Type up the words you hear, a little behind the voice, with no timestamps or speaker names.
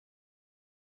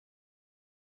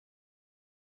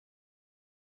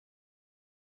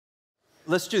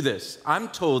Let's do this. I'm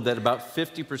told that about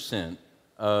 50%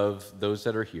 of those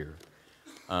that are here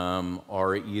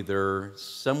are either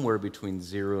somewhere between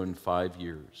 0 and 5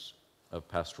 years of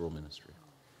pastoral ministry.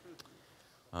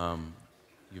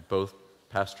 You've both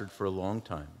pastored for a long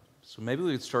time. So maybe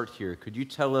we could start here. Could you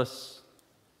tell us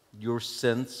your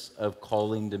sense of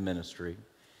calling to ministry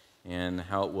and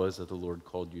how it was that the Lord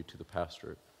called you to the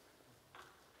pastorate?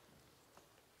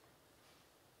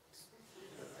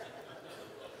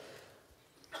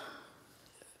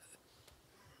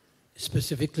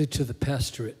 Specifically to the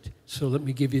pastorate. So let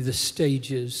me give you the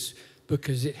stages,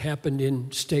 because it happened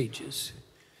in stages.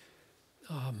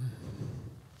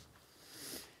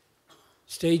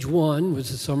 Stage one was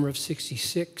the summer of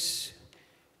 '66,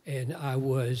 and I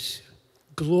was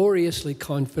gloriously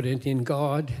confident in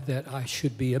God that I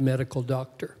should be a medical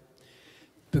doctor,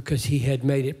 because he had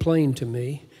made it plain to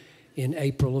me in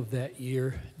April of that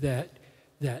year that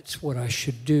that's what I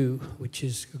should do, which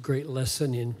is a great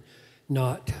lesson in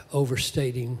not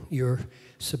overstating your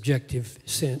subjective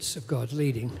sense of God's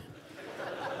leading.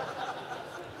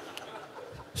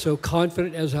 So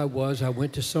confident as I was, I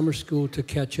went to summer school to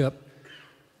catch up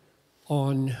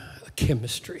on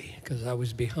chemistry, because I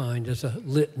was behind as a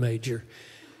lit major.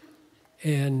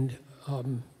 And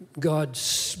God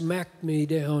smacked me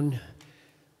down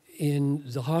in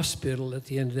the hospital at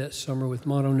the end of that summer with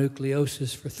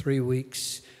mononucleosis for 3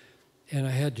 weeks. And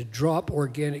I had to drop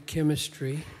organic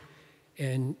chemistry.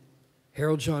 And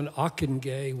Harold John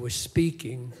Ockengay was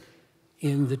speaking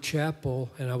in the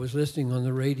chapel, and I was listening on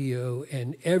the radio,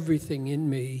 and everything in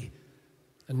me,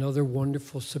 another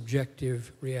wonderful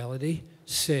subjective reality,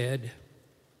 said,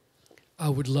 I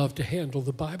would love to handle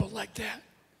the Bible like that.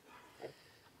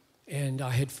 And I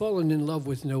had fallen in love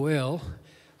with Noelle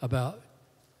about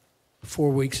 4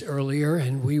 weeks earlier,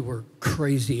 and we were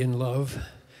crazy in love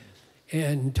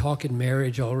and talking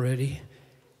marriage already.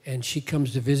 And she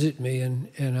comes to visit me, and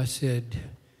I said,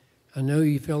 I know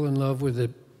you fell in love with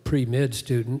a pre-med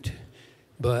student,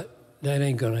 but that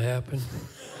ain't gonna happen.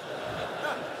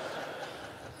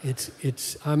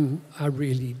 I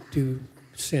really do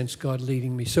sense God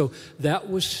leading me. So that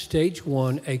was stage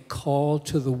one, a call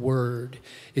to the Word.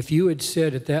 If you had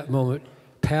said at that moment,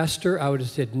 Pastor, I would have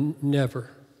said,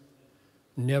 never,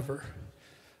 never.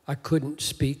 I couldn't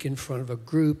speak in front of a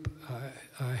group.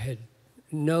 I had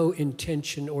no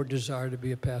intention or desire to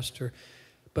be a pastor,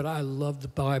 but I loved the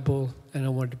Bible and I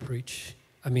wanted to preach.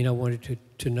 I wanted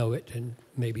to know it and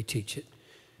maybe teach it.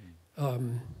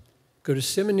 Go to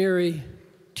seminary,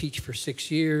 teach for 6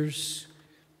 years.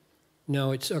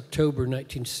 Now it's October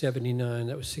 1979,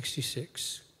 that was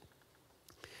 66.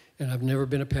 And I've never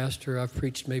been a pastor. I've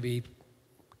preached maybe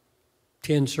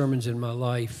 10 sermons in my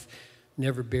life,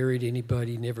 never buried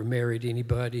anybody, never married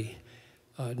anybody.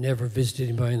 Never visited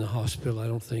anybody in the hospital, I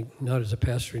don't think, not as a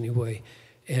pastor anyway.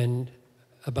 And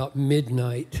about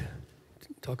midnight,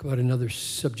 talk about another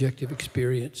subjective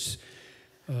experience,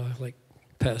 like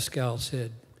Pascal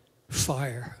said,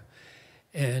 fire.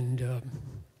 And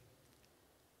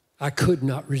I could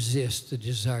not resist the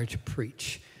desire to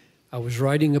preach. I was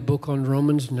writing a book on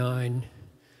Romans 9,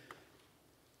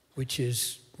 which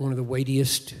is one of the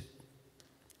weightiest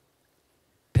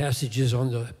passages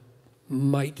on the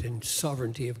might and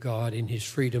sovereignty of God in his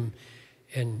freedom.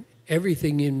 And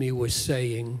everything in me was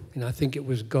saying, and I think it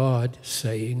was God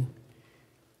saying,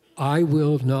 I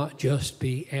will not just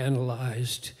be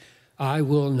analyzed. I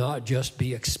will not just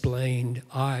be explained.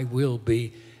 I will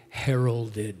be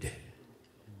heralded.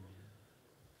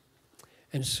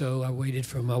 And so I waited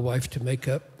for my wife to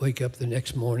wake up the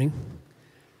next morning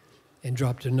and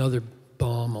dropped another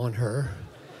bomb on her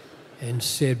and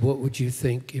said, what would you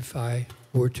think if I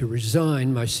were to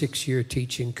resign my 6-year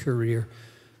teaching career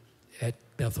at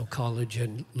Bethel College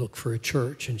and look for a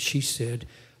church? And she said,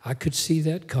 I could see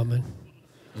that coming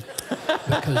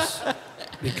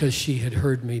because she had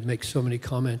heard me make so many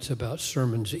comments about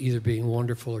sermons either being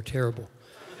wonderful or terrible.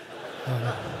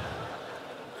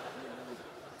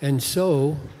 And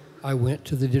so I went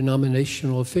to the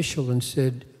denominational official and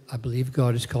said, I believe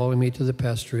God is calling me to the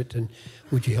pastorate, and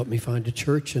would you help me find a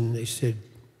church? And they said,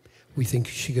 we think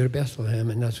you should go to Bethlehem,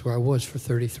 and that's where I was for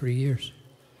 33 years.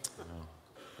 Oh,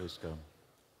 praise God.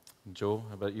 Joel,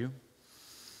 how about you?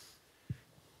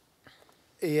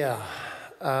 Yeah,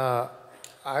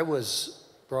 I was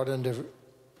brought into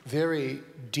very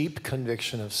deep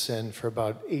conviction of sin for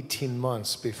about 18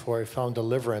 months before I found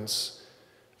deliverance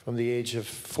from the age of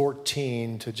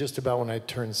 14 to just about when I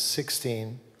turned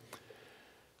 16.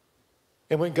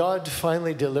 And when God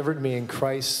finally delivered me in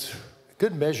Christ,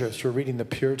 good measure through reading the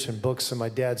Puritan books in my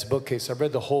dad's bookcase. I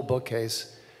read the whole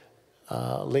bookcase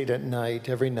late at night,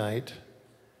 every night.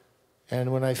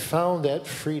 And when I found that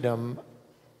freedom,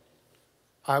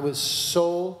 I was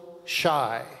so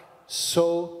shy.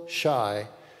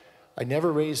 I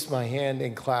never raised my hand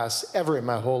in class ever in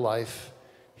my whole life.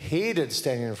 Hated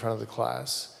standing in front of the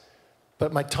class.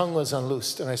 But my tongue was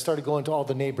unloosed, and I started going to all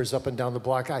the neighbors up and down the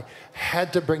block. I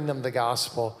had to bring them the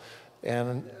gospel.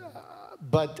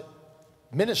 But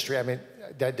ministry, I mean,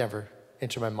 that never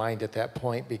entered my mind at that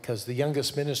point, because the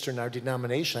youngest minister in our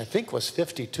denomination, I think, was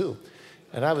 52,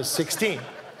 and I was 16.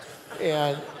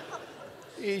 And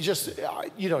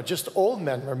just old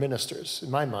men were ministers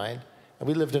in my mind. And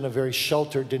we lived in a very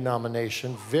sheltered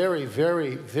denomination, very,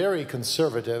 very, very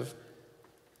conservative.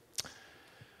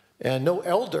 And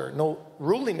no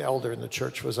ruling elder in the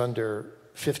church was under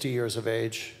 50 years of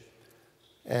age.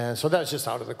 And so that's just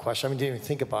out of the question. I mean, didn't even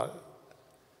think about it.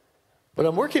 But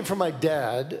I'm working for my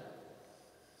dad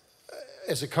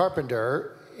as a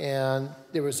carpenter, and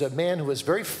there was a man who was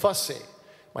very fussy.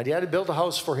 My dad had built a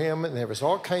house for him, and there was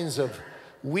all kinds of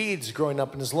weeds growing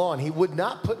up in his lawn. He would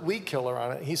not put weed killer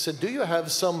on it. He said, do you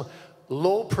have some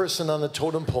low person on the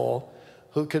totem pole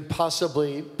who could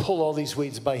possibly pull all these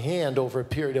weeds by hand over a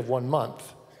period of 1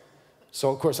 month?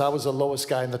 So, of course, I was the lowest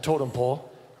guy in the totem pole.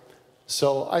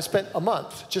 So I spent a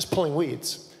month just pulling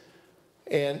weeds.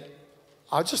 And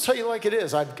I'll just tell you like it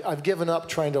is. I've given up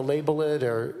trying to label it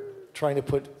or trying to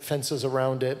put fences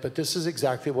around it, but this is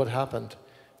exactly what happened.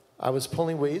 I was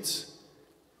pulling weeds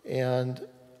and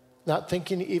not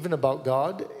thinking even about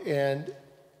God. And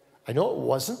I know it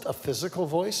wasn't a physical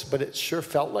voice, but it sure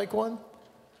felt like one.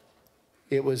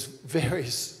 It was very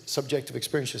subjective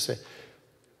experience to say,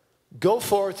 go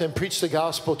forth and preach the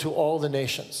gospel to all the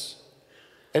nations.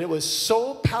 And it was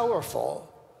so powerful,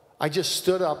 I just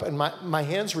stood up and my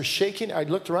hands were shaking. I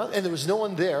looked around and there was no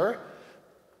one there.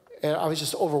 And I was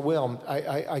just overwhelmed.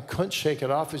 I couldn't shake it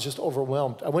off. I was just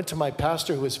overwhelmed. I went to my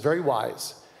pastor, who was very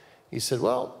wise. He said,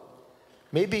 well,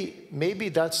 maybe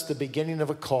that's the beginning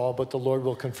of a call, but the Lord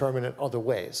will confirm it in other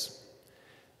ways.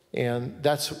 And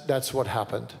that's what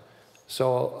happened.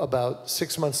 So about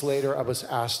 6 months later, I was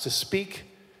asked to speak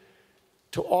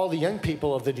to all the young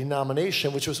people of the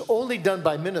denomination, which was only done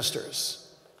by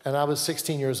ministers. And I was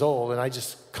 16 years old, and I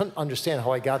just couldn't understand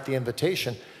how I got the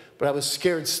invitation, but I was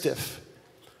scared stiff.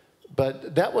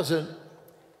 But that was a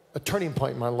turning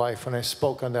point in my life when I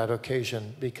spoke on that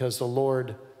occasion, because the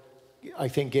Lord, I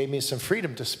think, gave me some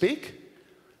freedom to speak.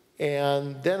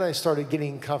 And then I started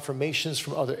getting confirmations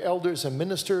from other elders and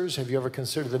ministers. Have you ever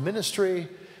considered the ministry?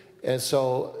 And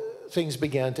so things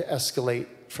began to escalate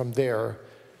from there.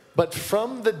 But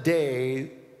from the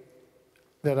day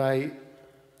that I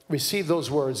received those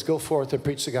words, go forth and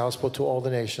preach the gospel to all the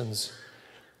nations,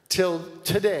 till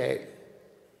today,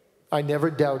 I never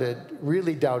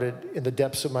really doubted in the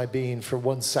depths of my being for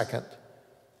 1 second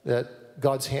that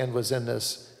God's hand was in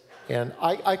this. And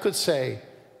I could say,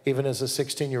 even as a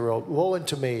 16-year-old, woe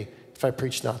unto me if I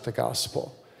preach not the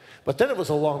gospel. But then it was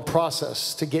a long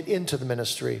process to get into the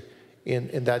ministry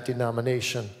in that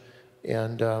denomination.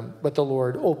 And but the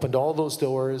Lord opened all those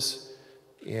doors.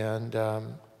 And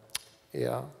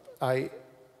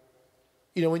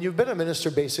when you've been a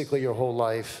minister basically your whole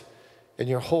life and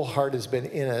your whole heart has been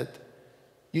in it,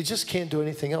 you just can't do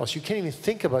anything else. You can't even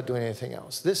think about doing anything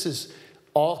else. This is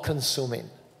all-consuming.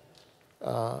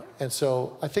 And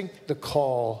so I think the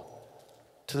call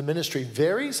to the ministry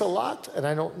varies a lot. And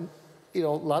I don't, a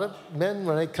lot of men,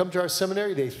 when they come to our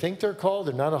seminary, they think they're called.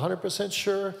 They're not 100%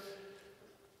 sure.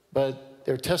 But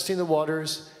they're testing the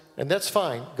waters. And that's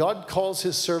fine. God calls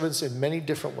his servants in many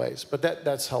different ways. But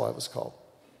that's how I was called.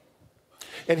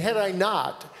 And had I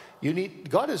not,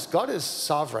 God is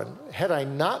sovereign. Had I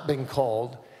not been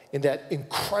called in that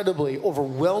incredibly,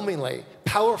 overwhelmingly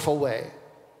powerful way,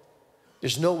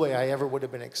 there's no way I ever would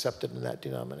have been accepted in that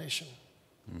denomination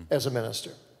as a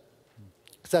minister.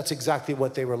 That's exactly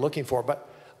what they were looking for. But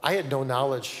I had no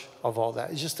knowledge of all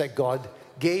that. It's just that God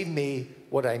gave me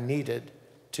what I needed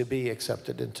to be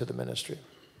accepted into the ministry.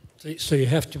 So you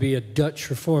have to be a Dutch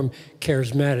Reformed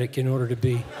charismatic in order to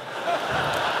be.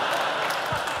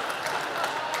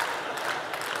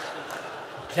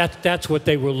 That's what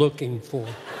they were looking for.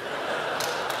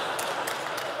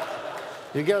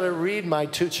 You got to read my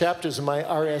 2 chapters of my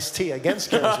RST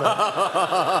against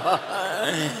charisma.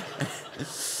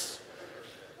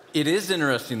 It is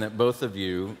interesting that both of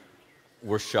you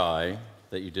were shy,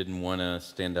 that you didn't want to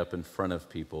stand up in front of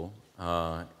people,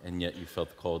 and yet you felt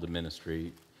the call to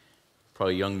ministry.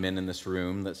 Probably young men in this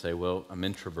room that say, well, I'm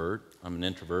an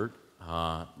introvert,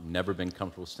 never been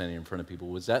comfortable standing in front of people.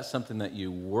 Was that something that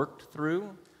you worked through?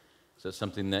 Is that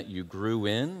something that you grew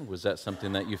in? Was that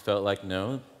something that you felt like,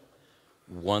 no,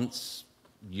 once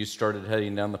you started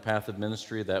heading down the path of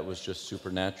ministry, that was just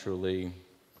supernaturally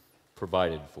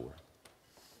provided for?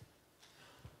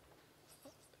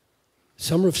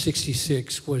 Summer of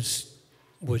 '66 was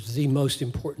the most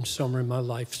important summer in my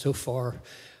life so far.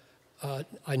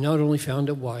 I not only found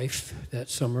a wife that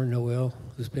summer, Noelle,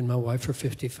 who's been my wife for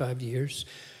 55 years,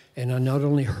 and I not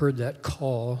only heard that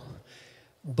call,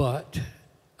 but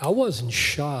I wasn't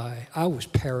shy. I was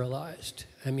paralyzed.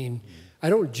 I mean, I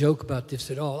don't joke about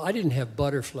this at all. I didn't have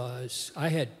butterflies. I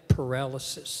had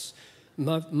paralysis.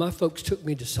 My folks took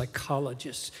me to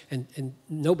psychologists, and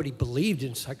nobody believed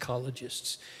in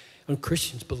psychologists. And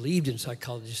Christians believed in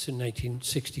psychologists in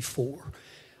 1964.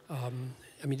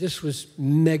 I mean, this was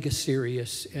mega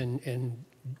serious and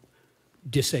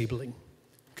disabling,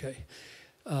 okay?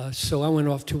 So I went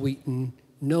off to Wheaton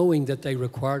knowing that they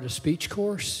required a speech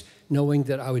course, knowing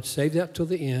that I would save that till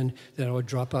the end, that I would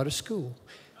drop out of school.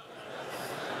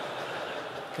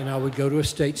 And I would go to a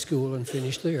state school and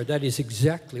finish there. That is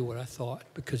exactly what I thought,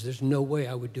 because there's no way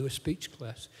I would do a speech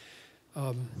class.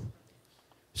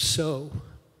 So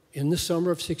in the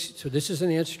summer of '60, so this is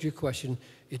an answer to your question.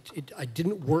 I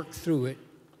didn't work through it.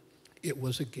 It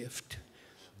was a gift.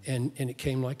 And it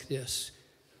came like this.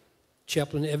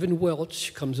 Chaplain Evan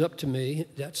Welch comes up to me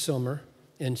that summer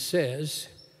and says,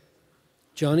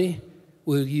 "Johnny,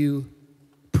 will you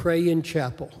pray in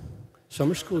chapel?"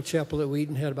 Summer school chapel at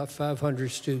Wheaton had about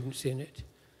 500 students in it.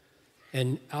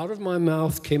 And out of my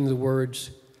mouth came the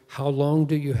words, "How long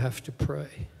do you have to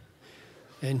pray?"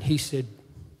 And he said,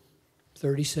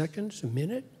 30 seconds, a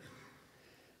minute?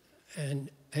 And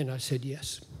I said,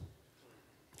 yes.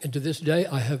 And to this day,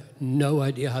 I have no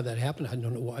idea how that happened. I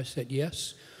don't know why I said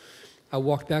yes. I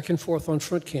walked back and forth on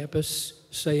front campus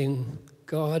saying,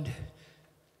 "God,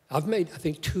 I've made, I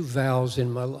think, 2 vows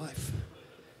in my life.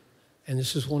 And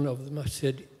this is one of them." I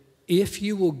said, "If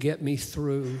you will get me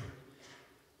through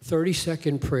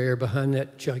 30-second prayer behind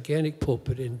that gigantic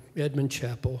pulpit in Edmond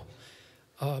Chapel,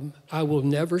 I will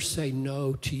never say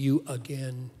no to you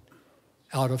again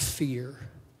out of fear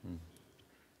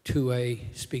to a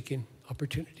speaking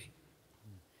opportunity."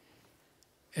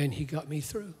 And he got me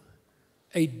through.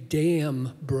 A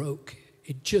dam broke.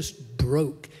 It just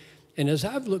broke. And as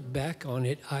I've looked back on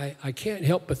it, I can't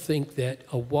help but think that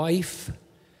a wife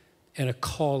and a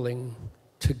calling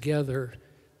together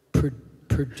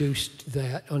produced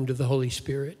that under the Holy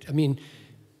Spirit. I mean,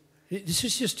 this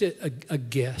is just a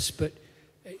guess, but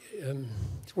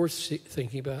it's worth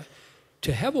thinking about.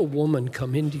 To have a woman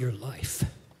come into your life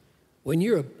when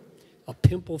you're a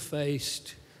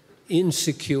pimple-faced,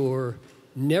 insecure,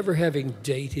 never having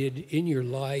dated in your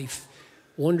life,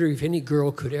 wondering if any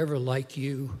girl could ever like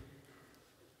you,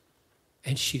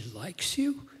 and she likes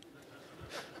you?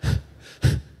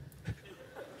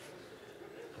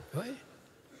 Right?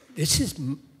 This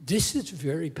is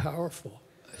very powerful.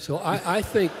 So I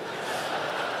think,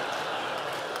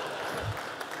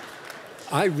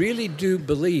 I really do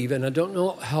believe, and I don't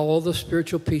know how all the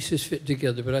spiritual pieces fit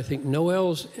together, but I think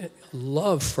Noelle's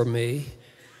love for me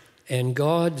and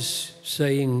God's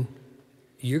saying,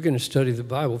 "You're going to study the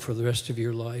Bible for the rest of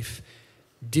your life,"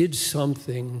 did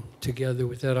something together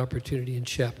with that opportunity in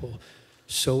chapel.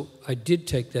 So I did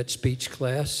take that speech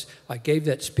class. I gave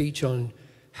that speech on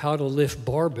how to lift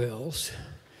barbells.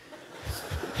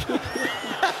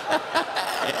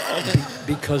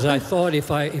 Because I thought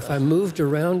if I moved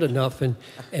around enough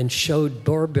and showed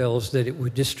barbells, that it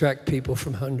would distract people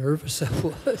from how nervous I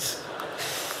was.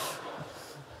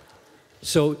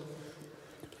 So,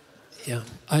 yeah,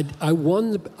 I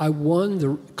won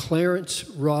the Clarence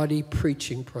Roddy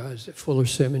Preaching Prize at Fuller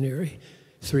Seminary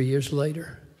 3 years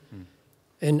later.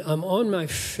 And I'm on my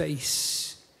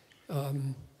face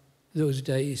those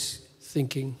days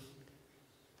thinking,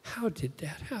 how did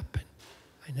that happen?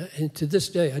 And to this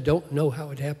day, I don't know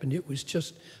how it happened. It was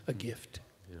just a gift.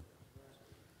 Yeah.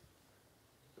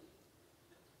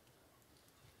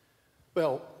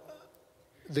 Well,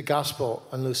 the gospel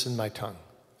unloosened my tongue.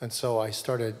 And so I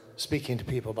started speaking to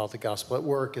people about the gospel at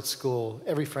work, at school,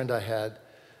 every friend I had,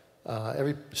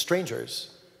 every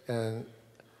strangers. And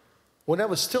when I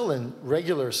was still in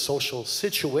regular social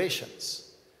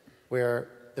situations where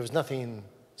there was nothing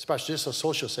special, just a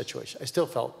social situation, I still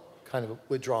felt kind of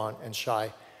withdrawn and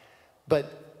shy.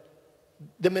 But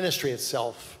the ministry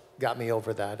itself got me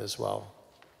over that as well.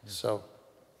 So,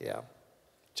 yeah,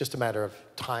 just a matter of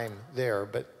time there.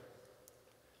 But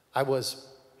I was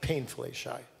painfully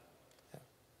shy. Yeah.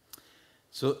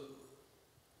 So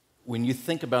when you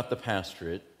think about the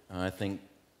pastorate, I think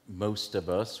most of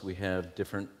us, we have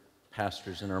different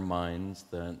pastors in our minds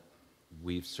that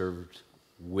we've served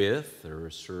with or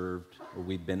served or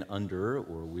we've been under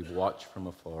or we've watched from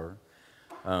afar.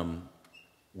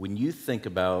 When you think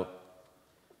about,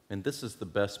 and this is the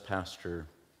best pastor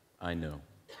I know.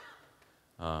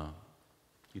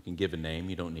 You can give a name,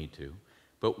 you don't need to.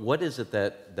 But what is it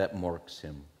that marks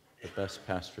him, the best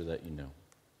pastor that you know?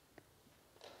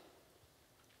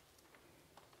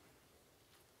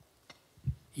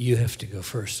 You have to go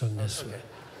first on this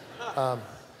one.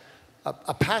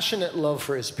 A passionate love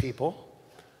for his people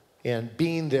and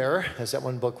being there, as that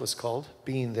one book was called,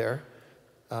 being there,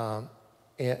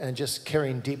 and just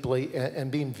caring deeply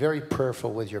and being very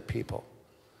prayerful with your people.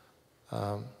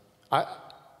 I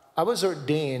was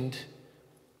ordained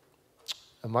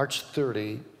on March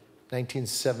 30,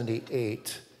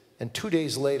 1978, and 2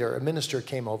 days later, a minister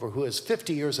came over who is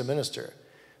 50 years a minister.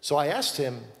 So I asked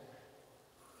him,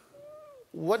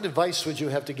 what advice would you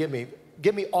have to give me?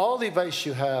 Give me all the advice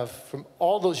you have from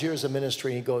all those years of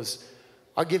ministry. He goes,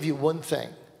 I'll give you one thing.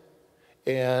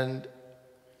 And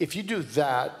if you do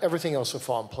that, everything else will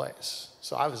fall in place.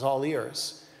 So I was all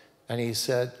ears. And he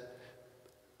said,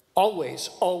 always,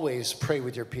 always pray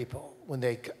with your people.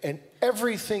 And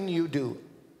everything you do,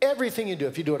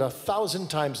 if you do it 1,000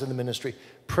 times in the ministry,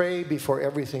 pray before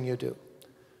everything you do.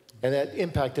 And that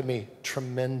impacted me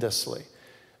tremendously.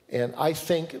 And I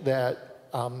think that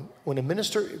when a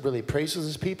minister really prays with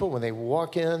his people, when they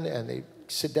walk in and they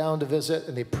sit down to visit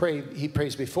and they pray, he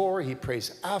prays before, he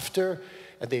prays after,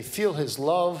 and they feel his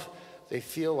love. They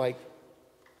feel like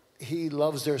he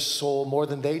loves their soul more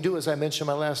than they do, as I mentioned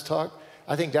in my last talk.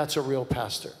 I think that's a real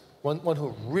pastor, one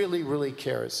who really, really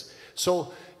cares.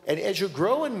 So, and as you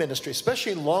grow in ministry,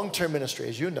 especially in long-term ministry,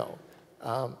 as you know,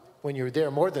 when you're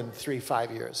there more than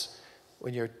 3-5 years,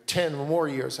 when you're 10 or more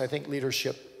years, I think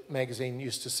Leadership magazine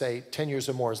used to say 10 years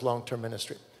or more is long-term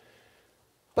ministry.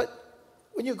 But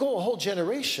when you go a whole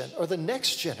generation or the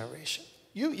next generation,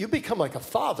 you become like a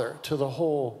father to the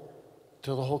whole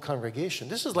congregation.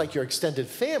 This is like your extended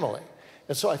family.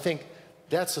 And so I think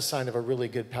that's a sign of a really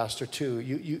good pastor too.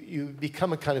 You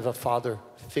become a kind of a father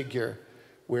figure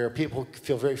where people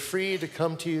feel very free to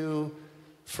come to you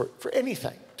for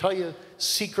anything. Tell you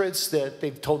secrets that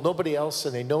they've told nobody else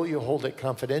and they know you hold it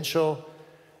confidential.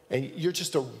 And you're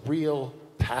just a real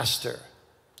pastor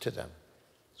to them.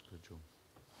 That's good, Joel.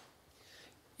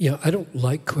 Yeah, I don't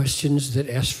like questions that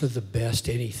ask for the best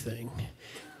anything,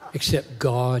 except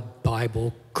God,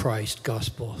 Bible, Christ,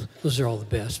 gospel. Those are all the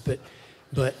best. But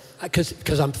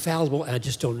because I'm fallible, and I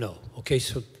just don't know. Okay,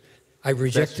 so I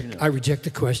reject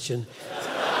the question.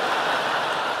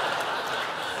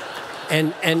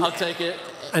 and I'll take it.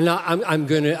 And I'm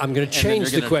gonna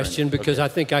change the question because I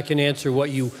think I can answer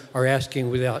what you are asking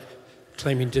without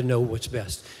claiming to know what's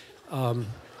best. I'm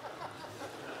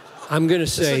gonna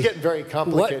say this is getting very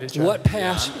complicated, John.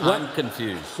 I'm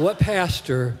confused. What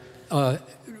pastor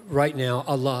right now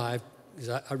alive? Because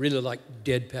I really like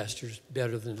dead pastors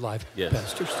better than live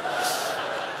pastors.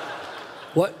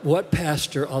 What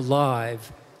pastor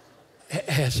alive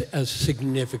has a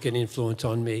significant influence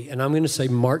on me? And I'm going to say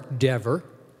Mark Dever.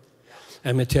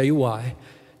 I'm going to tell you why.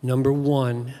 Number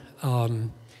one,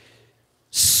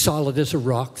 solid as a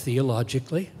rock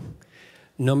theologically.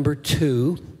 Number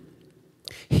two,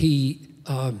 he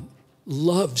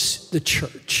loves the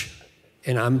church.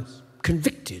 And I'm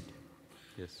convicted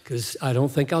because I don't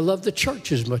think I love the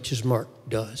church as much as Mark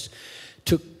does.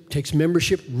 Takes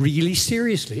membership really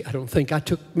seriously. I don't think I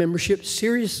took membership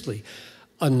seriously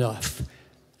enough.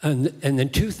 And then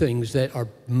two things that are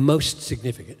most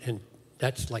significant, and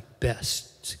that's like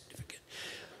best significant.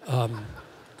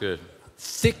 Good.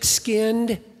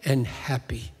 Thick-skinned and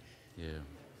happy. Yeah.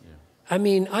 I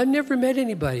mean, I've never met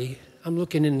anybody. I'm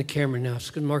looking in the camera now,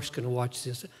 so Mark's going to watch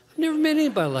this. I've never met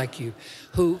anybody like you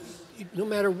who, no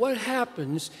matter what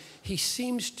happens, he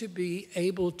seems to be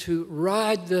able to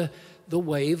ride the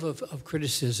wave of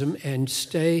criticism and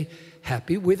stay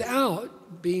happy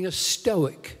without being a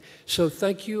stoic. So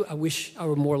thank you. I wish I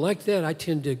were more like that. I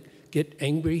tend to get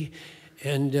angry.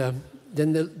 And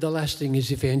then the last thing is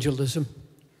evangelism.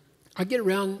 I get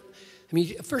around. I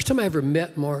mean, first time I ever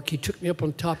met Mark, he took me up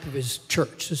on top of his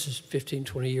church. This is 15,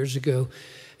 20 years ago.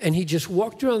 And he just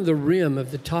walked around the rim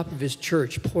of the top of his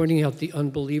church, pointing out the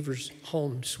unbelievers'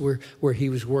 homes where he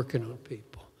was working on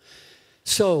people.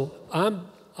 So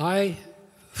I,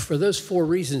 for those 4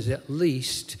 reasons at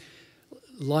least,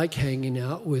 like hanging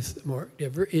out with Mark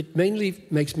Dever. It mainly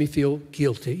makes me feel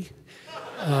guilty.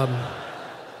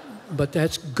 But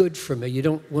that's good for me. You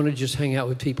don't want to just hang out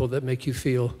with people that make you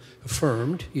feel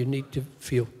affirmed. You need to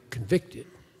feel convicted.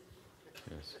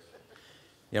 Yes.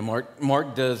 Yeah,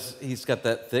 Mark does, he's got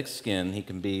that thick skin. He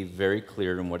can be very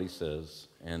clear in what he says,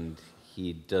 and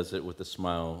he does it with a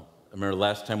smile. I remember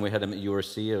last time we had him at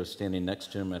URC, I was standing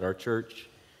next to him at our church,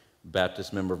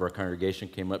 Baptist member of our congregation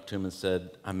came up to him and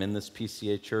said, I'm in this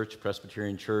PCA church,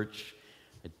 Presbyterian church.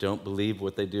 I don't believe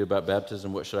what they do about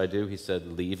baptism. What should I do? He said,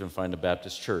 leave and find a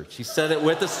Baptist church. He said it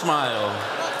with a smile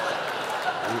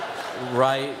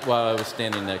right while I was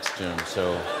standing next to him.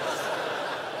 So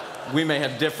we may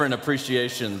have different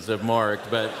appreciations of Mark,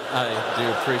 but I do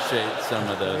appreciate some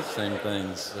of the same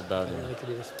things about him.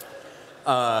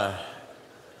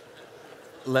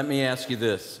 Let me ask you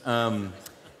this.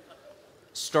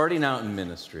 Starting out in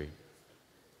ministry,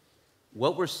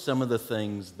 what were some of the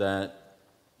things that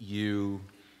you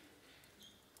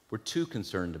were too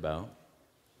concerned about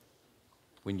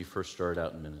when you first started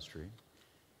out in ministry?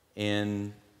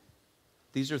 And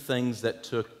these are things that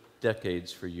took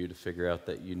decades for you to figure out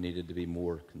that you needed to be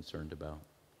more concerned about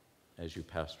as you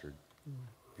pastored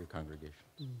your congregation.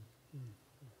 Your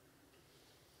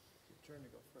turn to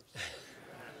go first.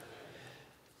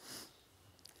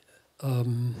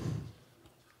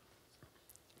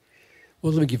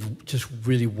 Well, let me give just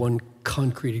really one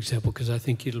concrete example because I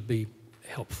think it'll be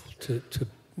helpful to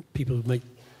people who may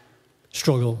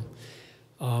struggle.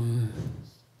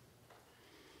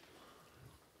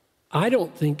 I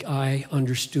don't think I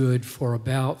understood for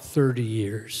about 30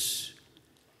 years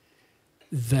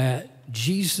that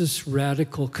Jesus'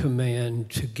 radical command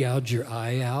to gouge your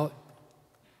eye out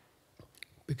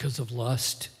because of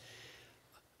lust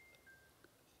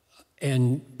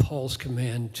and Paul's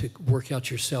command to work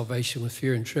out your salvation with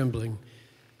fear and trembling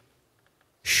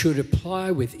should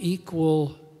apply with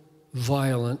equal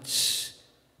violence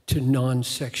to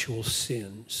non-sexual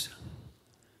sins.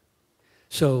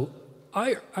 So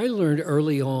I learned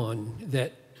early on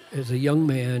that as a young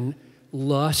man,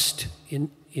 lust in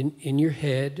your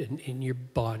head and in your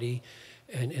body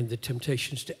and the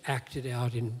temptations to act it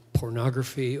out in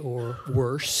pornography or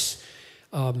worse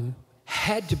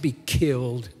had to be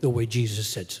killed the way Jesus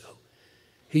said so.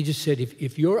 He just said,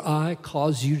 if your eye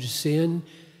causes you to sin,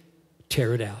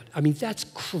 tear it out. I mean, that's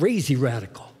crazy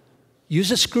radical. Use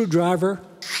a screwdriver,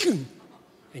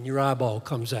 and your eyeball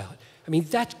comes out. I mean,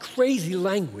 that's crazy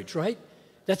language, right?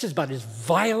 That's about as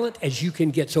violent as you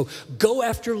can get. So go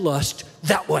after lust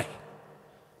that way.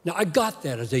 Now, I got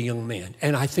that as a young man,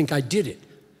 and I think I did it.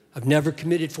 I've never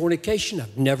committed fornication.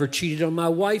 I've never cheated on my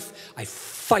wife. I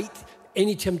fight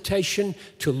any temptation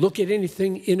to look at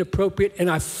anything inappropriate, and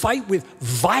I fight with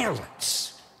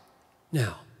violence.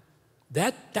 Now,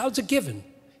 that was a given,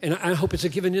 and I hope it's a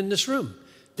given in this room.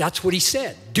 That's what he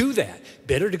said. Do that.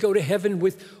 Better to go to heaven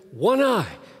with one eye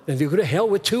than to go to hell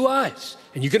with two eyes.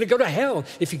 And you're going to go to hell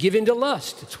if you give in to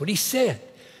lust. That's what he said.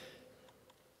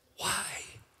 Why?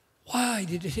 Why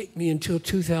did it take me until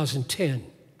 2010,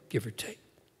 give or take,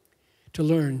 to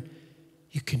learn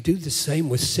you can do the same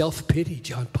with self-pity,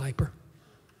 John Piper?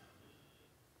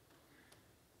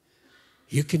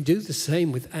 You can do the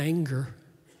same with anger.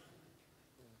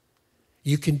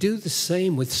 You can do the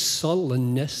same with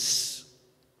sullenness.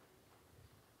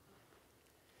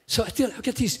 So I've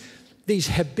got these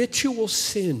habitual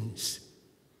sins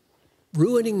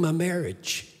ruining my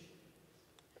marriage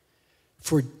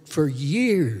for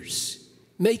years,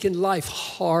 making life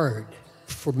hard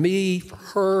for me, for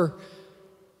her.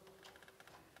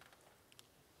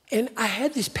 And I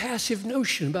had this passive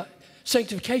notion about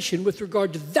sanctification with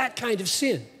regard to that kind of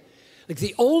sin. Like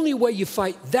the only way you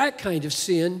fight that kind of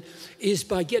sin is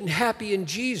by getting happy in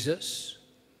Jesus,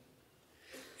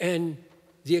 and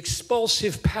the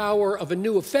expulsive power of a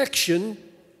new affection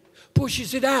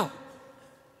pushes it out.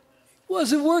 It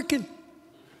wasn't working.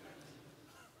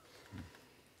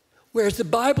 Whereas the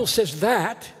Bible says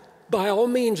that, by all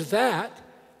means that,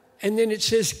 and then it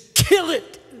says, kill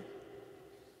it.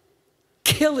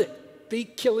 Kill it. Be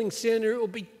killing sin or it will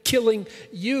be killing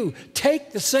you.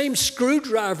 Take the same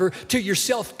screwdriver to your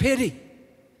self-pity.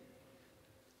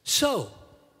 So,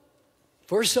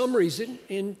 for some reason,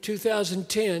 in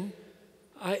 2010,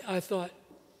 I thought,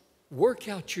 work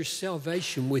out your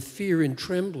salvation with fear and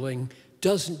trembling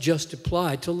doesn't just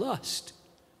apply to lust.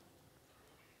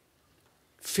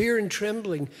 Fear and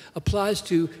trembling applies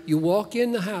to you walk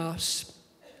in the house,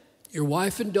 your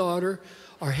wife and daughter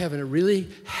are having a really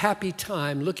happy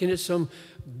time looking at some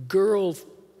girl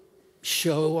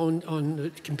show on the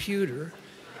computer,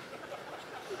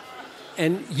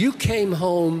 and you came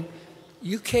home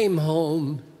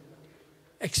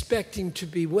expecting to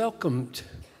be welcomed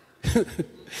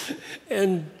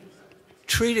and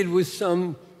treated with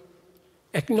some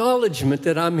acknowledgement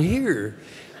that I'm here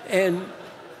and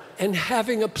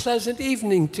having a pleasant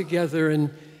evening together,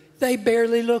 and they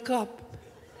barely look up.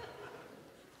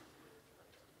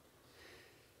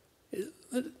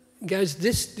 Guys,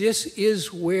 this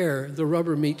is where the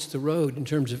rubber meets the road in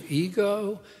terms of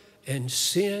ego and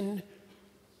sin.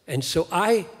 And so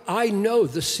I know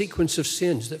the sequence of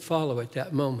sins that follow at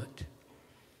that moment.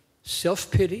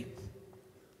 Self-pity,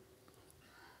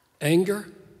 anger,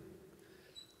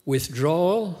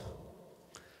 withdrawal,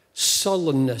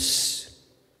 sullenness,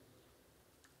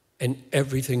 and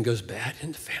everything goes bad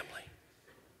in the family.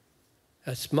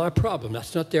 That's my problem.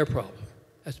 That's not their problem.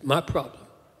 That's my problem.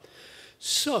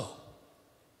 So,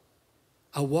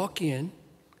 I walk in,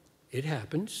 it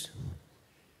happens,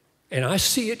 and I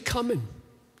see it coming.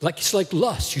 It's like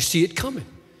lust. You see it coming.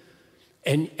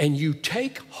 And you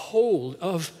take hold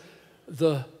of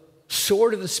the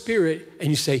sword of the Spirit and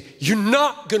you say, you're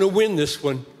not going to win this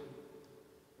one.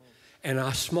 And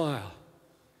I smile.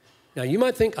 Now, you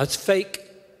might think that's fake.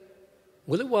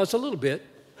 Well, it was a little bit.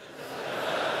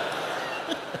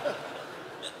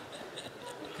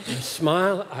 I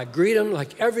smile, I greet him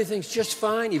like everything's just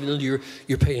fine, even though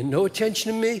you're paying no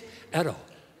attention to me at all.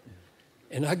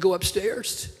 And I go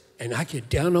upstairs, and I get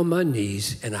down on my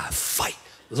knees, and I fight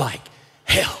like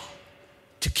hell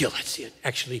to kill that sin.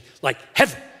 Actually, like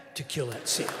heaven to kill that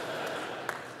sin.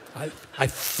 I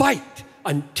fight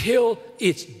until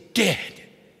it's dead.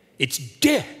 It's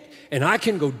dead. And I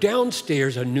can go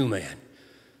downstairs a new man,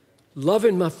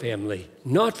 loving my family,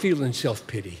 not feeling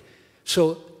self-pity.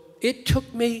 So it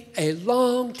took me a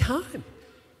long time.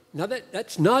 Now,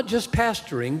 that's not just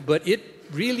pastoring, but it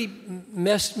really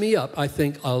messed me up, I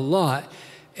think, a lot.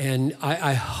 And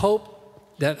I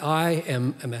hope that I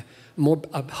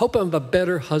hope I'm a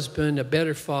better husband, a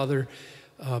better father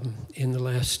in the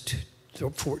last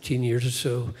 14 years or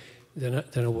so than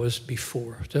I was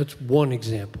before. That's one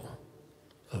example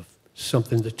of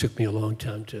something that took me a long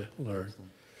time to learn.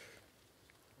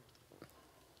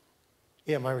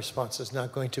 Yeah, my response is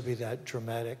not going to be that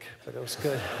dramatic, but it was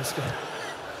good. It was good.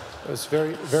 It was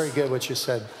very, very good what you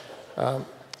said.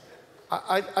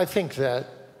 I think that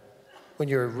when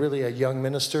you're really a young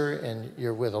minister and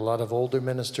you're with a lot of older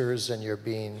ministers and you're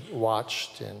being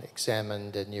watched and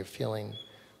examined and you're feeling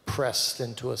pressed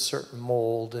into a certain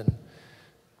mold, and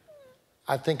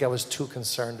I think I was too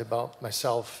concerned about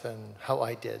myself and how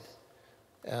I did.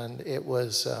 And it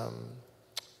was...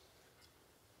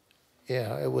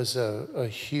 it was a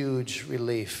huge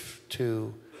relief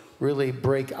to really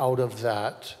break out of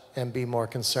that and be more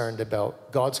concerned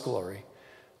about God's glory.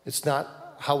 It's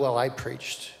not how well I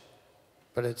preached,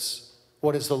 but it's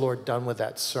what has the Lord done with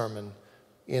that sermon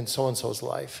in so-and-so's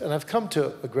life. And I've come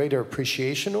to a greater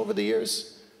appreciation over the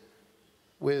years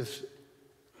with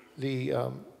the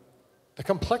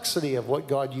complexity of what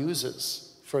God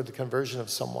uses for the conversion of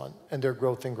someone and their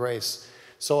growth in grace.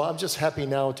 So I'm just happy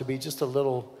now to be just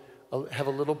have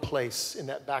a little place in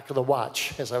that back of the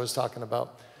watch, as I was talking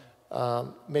about.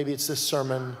 Maybe it's this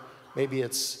sermon, maybe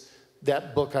it's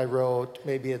that book I wrote,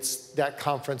 maybe it's that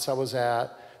conference I was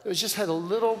at. It was just had a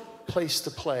little place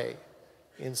to play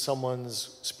in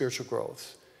someone's spiritual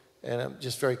growth. And I'm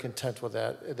just very content with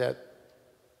that. That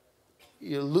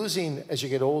you're losing, as you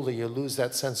get older, you lose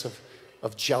that sense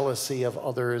of jealousy of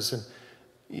others, and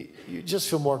you just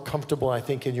feel more comfortable, I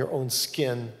think, in your own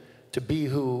skin to be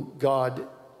who God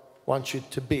wants you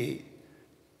to be,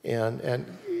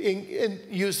 and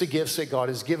use the gifts that God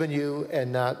has given you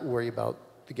and not worry about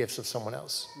the gifts of someone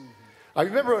else. Mm-hmm. I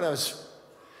remember when I was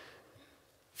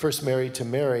first married to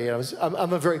Mary,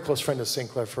 I'm a very close friend of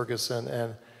Sinclair Ferguson,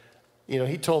 and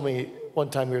he told me one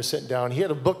time we were sitting down, he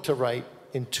had a book to write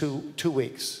in two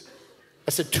weeks.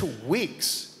 I said, 2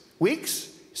 weeks? Weeks?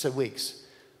 He said, weeks.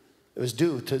 It was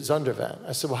due to Zondervan.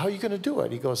 I said, well, how are you going to do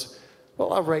it? He goes,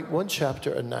 well, I'll write 1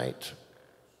 chapter a night.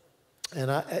 And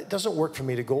it doesn't work for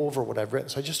me to go over what I've written,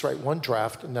 so I just write 1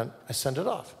 draft, and then I send it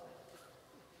off.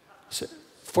 I said,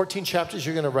 14 chapters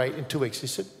you're going to write in 2 weeks. He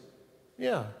said,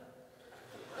 yeah.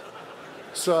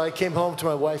 So I came home to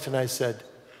my wife, and I said,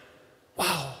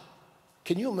 wow,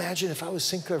 can you imagine if I was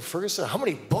Sinclair Ferguson, how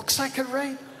many books I could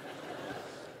write?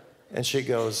 And she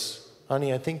goes,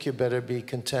 honey, I think you better be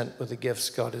content with the gifts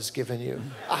God has given you.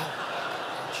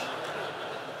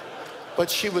 But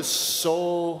she was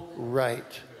so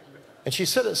right. And she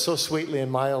said it so sweetly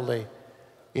and mildly,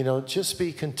 just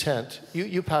be content.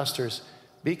 You pastors,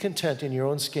 be content in your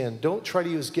own skin. Don't try to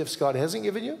use gifts God hasn't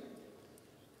given you,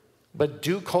 but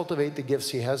do cultivate the gifts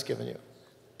he has given you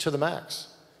to the max.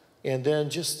 And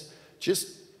then just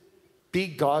be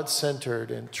God-centered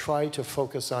and try to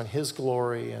focus on his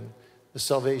glory and the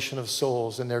salvation of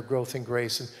souls and their growth in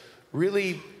grace. And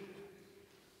really,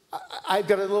 I've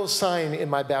got a little sign in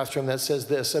my bathroom that says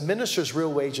this: a minister's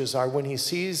real wages are when he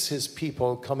sees his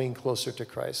people coming closer to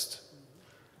Christ.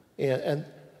 And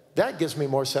that gives me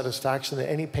more satisfaction than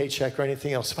any paycheck or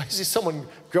anything else. If I see someone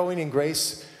growing in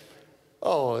grace,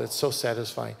 Oh, it's so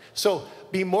satisfying. So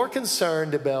be more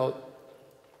concerned about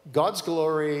God's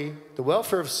glory, the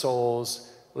welfare of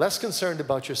souls, less concerned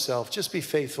about yourself. Just be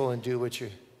faithful and do what you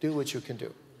can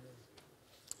do.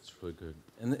 It's really good.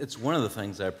 And it's one of the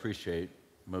things I appreciate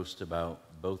most about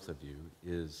both of you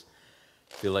is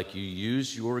I feel like you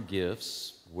use your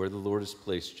gifts where the Lord has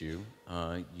placed you.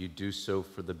 You do so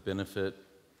for the benefit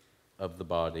of the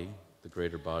body, the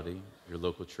greater body, your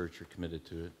local church, you're committed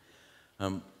to it.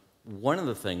 One of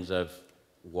the things I've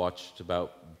watched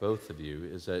about both of you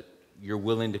is that you're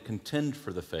willing to contend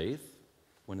for the faith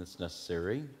when it's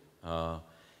necessary,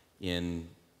 in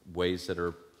ways that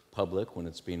are public when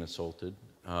it's being assaulted,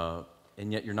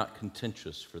 and yet you're not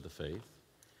contentious for the faith.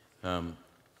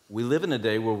 We live in a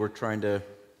day where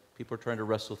people are trying to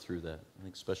wrestle through that. I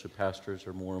think especially pastors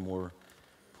are more and more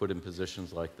put in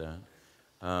positions like that.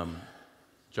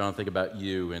 John, think about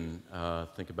you and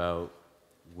think about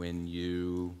when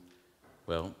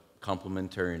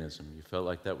complementarianism, you felt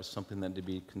like that was something that to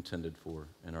be contended for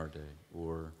in our day,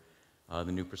 or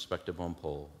the new perspective on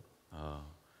Paul.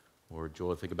 Or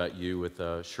Joel, think about you with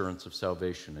assurance of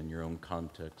salvation in your own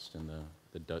context in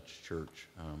the Dutch church,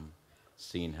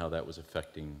 seeing how that was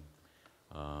affecting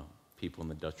people in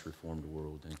the Dutch Reformed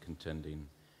world and contending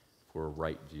for a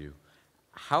right view.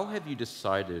 How have you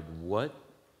decided what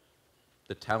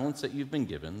the talents that you've been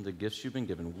given, the gifts you've been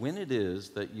given, when it is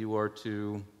that you are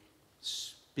to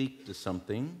speak to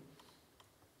something,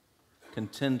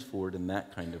 contend for it in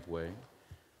that kind of way,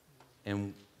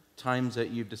 and times that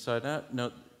you've decided,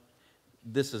 no,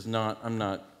 I'm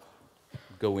not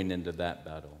going into that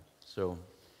battle. So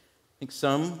I think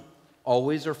some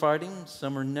always are fighting,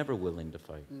 some are never willing to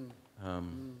fight.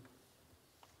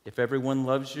 If everyone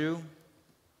loves you,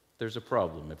 there's a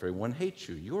problem. If everyone hates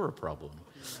you, you're a problem.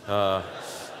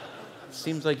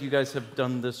 Seems like you guys have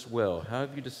done this well. How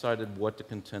have you decided what to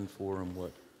contend for and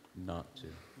what not to?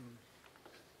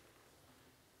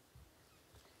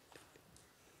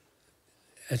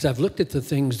 As I've looked at the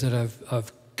things that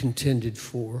I've contended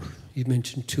for, you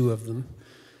mentioned two of them: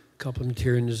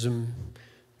 complementarianism,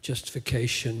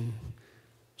 justification,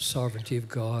 sovereignty of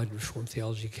God, Reformed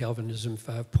theology, Calvinism,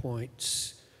 5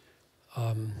 points,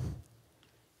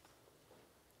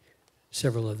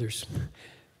 several others.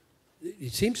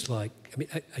 It seems like,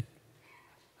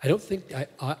 I don't think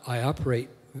I operate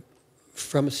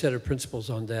from a set of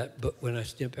principles on that, but when I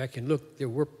step back and look, there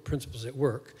were principles at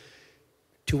work.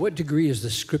 To what degree is the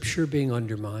Scripture being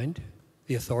undermined,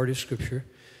 the authority of Scripture?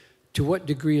 To what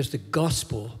degree is the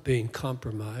gospel being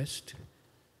compromised?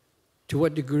 To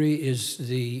what degree is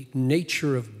the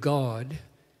nature of God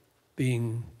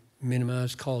being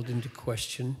minimized, called into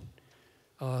question?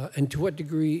 And to what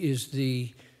degree is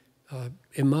the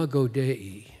imago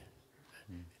Dei?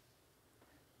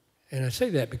 And I say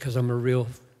that because I'm a real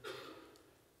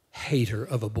hater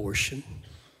of abortion,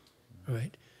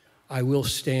 right? I will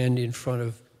stand in front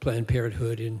of Planned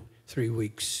Parenthood in 3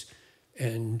 weeks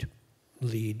and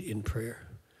lead in prayer.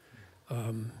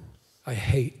 I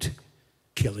hate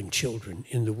killing children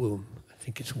in the womb. I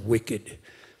think it's wicked.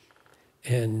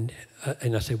 And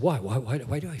I say, why?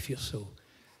 Why do I feel so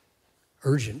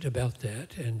urgent about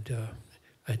that? And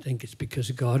I think it's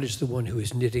because God is the one who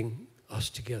is knitting us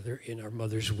together in our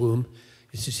mother's womb.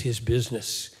 This is his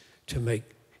business to make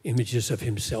images of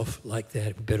himself like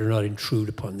that. We better not intrude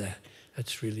upon that.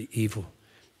 That's really evil.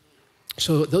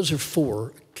 So those are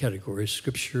 4 categories: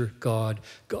 Scripture, God,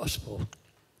 gospel,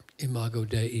 imago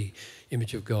Dei,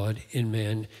 image of God in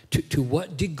man. To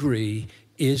what degree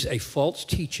is a false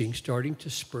teaching starting to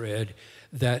spread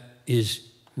that is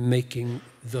making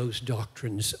those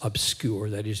doctrines obscure,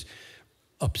 that is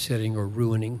upsetting or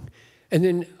ruining? And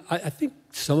then I think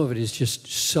some of it is just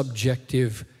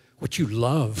subjective, what you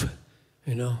love,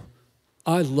 you know.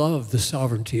 I love the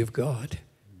sovereignty of God.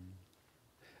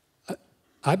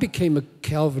 I became a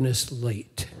Calvinist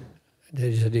late. That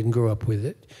is, I didn't grow up with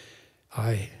it.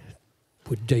 I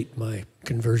would date my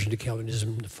conversion to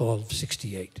Calvinism in the fall of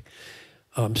 '68.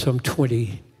 So I'm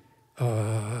 22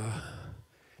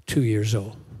 years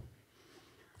old.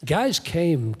 Guys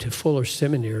came to Fuller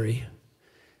Seminary.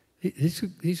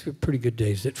 These were pretty good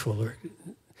days at Fuller.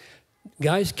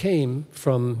 Guys came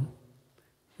from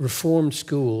Reformed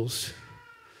schools.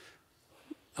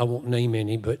 I won't name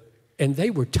any, and they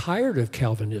were tired of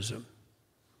Calvinism.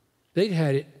 They'd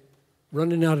had it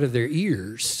running out of their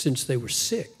ears since they were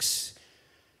 6.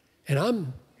 And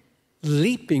I'm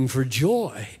leaping for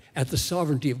joy at the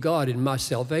sovereignty of God in my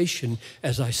salvation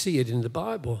as I see it in the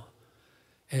Bible.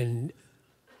 And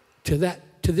to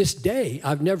this day,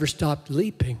 I've never stopped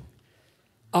leaping.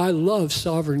 I love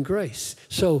sovereign grace.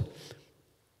 So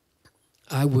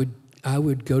I would I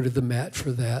would go to the mat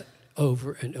for that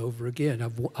over and over again. I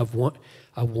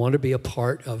want to be a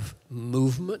part of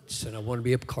movements, and I want to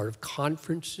be a part of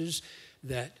conferences,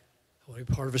 I want to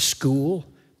be part of a school,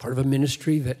 part of a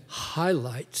ministry that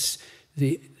highlights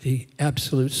the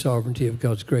absolute sovereignty of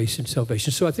God's grace and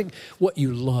salvation. So I think what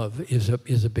you love is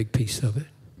a big piece of it.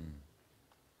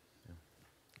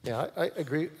 Yeah, I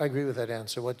agree with that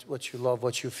answer. What you love,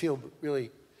 what you feel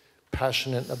really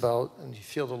passionate about, and you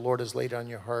feel the Lord has laid on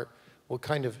your heart, will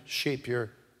kind of shape your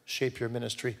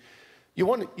ministry. You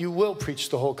will preach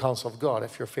the whole counsel of God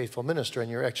if you're a faithful minister and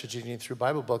you're exegeting through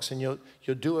Bible books, and you'll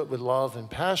do it with love and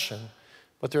passion.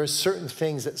 But there are certain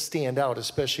things that stand out,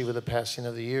 especially with the passing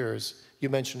of the years. You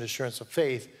mentioned assurance of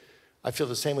faith. I feel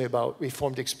the same way about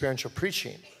Reformed experiential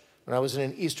preaching. When I was in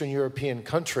an Eastern European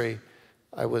country,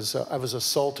 I was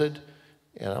assaulted,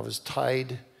 and I was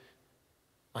tied,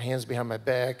 my hands behind my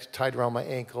back, tied around my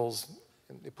ankles,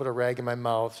 and they put a rag in my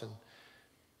mouth and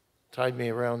tied me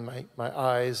around my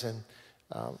eyes, and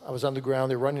I was on the ground.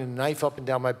 They were running a knife up and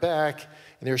down my back,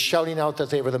 and they were shouting out that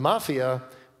they were the mafia,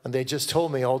 and they just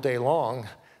told me all day long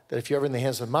that if you're ever in the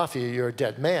hands of the mafia, you're a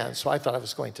dead man. So I thought I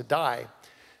was going to die.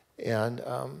 And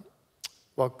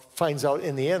finds out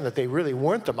in the end that they really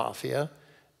weren't the mafia,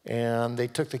 and they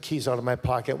took the keys out of my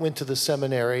pocket, went to the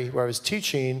seminary where I was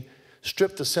teaching,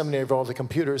 stripped the seminary of all the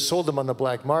computers, sold them on the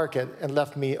black market, and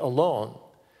left me alone.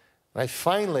 And I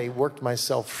finally worked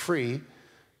myself free,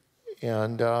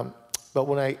 and but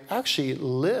when I actually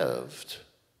lived,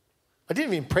 I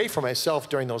didn't even pray for myself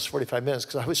during those 45 minutes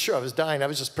because I was sure I was dying. I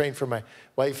was just praying for my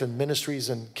wife and ministries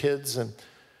and kids, and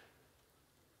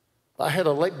I had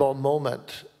a light bulb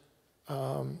moment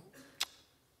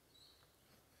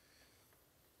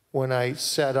when I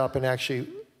sat up and actually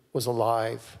was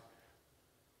alive.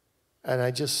 And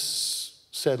I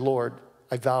just said, Lord,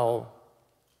 I vow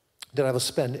that I will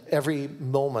spend every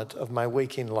moment of my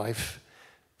waking life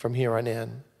from here on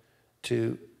in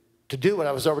to do what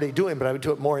I was already doing, but I would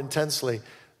do it more intensely,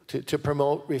 to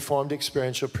promote Reformed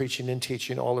experiential preaching and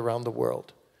teaching all around the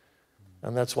world.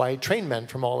 And that's why I train men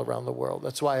from all around the world.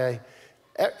 That's why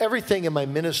everything in my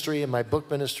ministry, in my book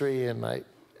ministry, and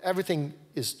everything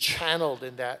is channeled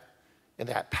in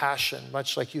that passion,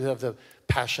 much like you have the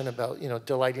passion about,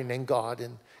 delighting in God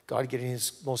and God getting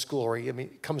his most glory. I mean,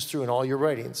 it comes through in all your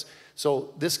writings.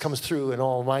 So this comes through in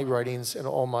all my writings and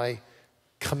all my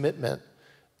commitment.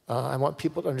 I want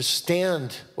people to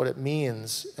understand what it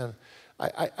means. And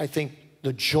I think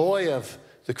the joy of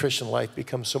the Christian life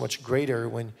becomes so much greater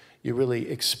when you really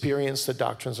experience the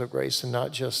doctrines of grace and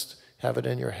not just have it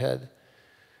in your head.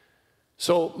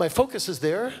 So my focus is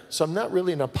there. So I'm not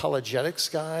really an apologetics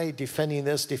guy, defending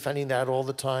this, defending that all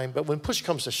the time. But when push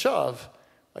comes to shove,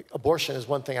 like abortion is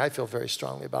one thing I feel very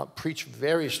strongly about, preach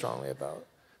very strongly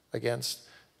against.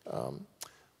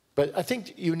 But I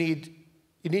think you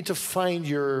need to find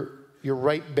your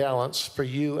right balance for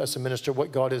you as a minister,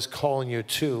 what God is calling you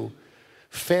to.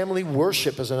 Family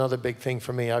worship is another big thing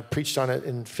for me. I've preached on it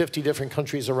in 50 different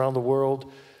countries around the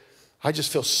world. I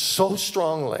just feel so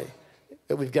strongly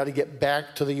that we've got to get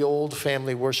back to the old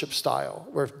family worship style,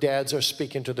 where dads are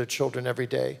speaking to their children every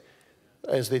day,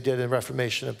 as they did in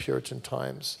Reformation and Puritan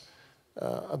times,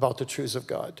 about the truths of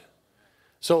God.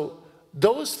 So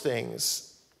those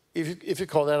things, if you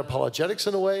call that apologetics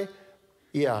in a way,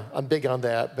 yeah, I'm big on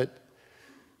that. But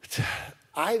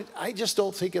I just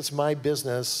don't think it's my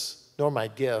business nor my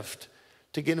gift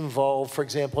to get involved, for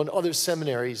example, in other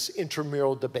seminaries'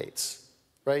 intramural debates,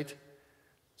 right?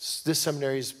 This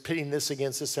seminary is pitting this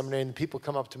against this seminary, and people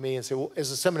come up to me and say, well,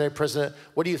 as a seminary president,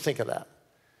 what do you think of that?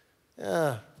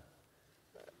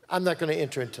 I'm not going to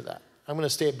enter into that. I'm going to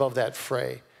stay above that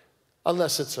fray,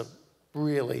 unless it's a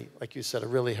really, like you said, a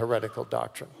really heretical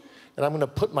doctrine. And I'm going to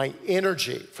put my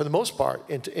energy, for the most part,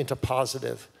 into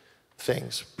positive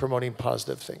things, promoting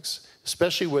positive things,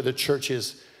 especially where the church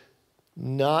is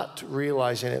not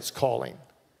realizing its calling.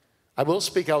 I will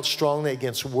speak out strongly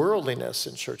against worldliness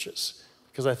in churches,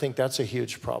 because I think that's a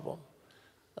huge problem.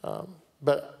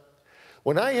 But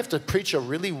when I have to preach a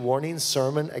really warning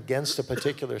sermon against a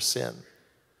particular sin,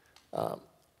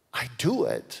 I do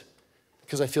it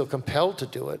because I feel compelled to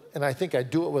do it, and I think I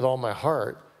do it with all my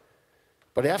heart.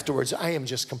 But afterwards, I am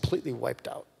just completely wiped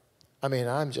out. I mean,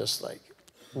 I'm just like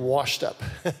washed up.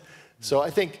 So I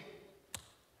think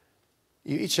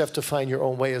you each have to find your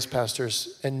own way as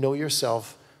pastors and know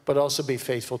yourself, but also be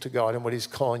faithful to God and what he's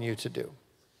calling you to do.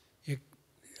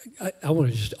 I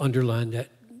want to just underline that.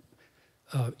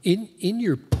 In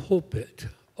your pulpit,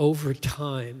 over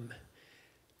time,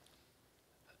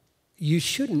 you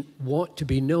shouldn't want to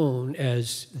be known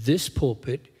as this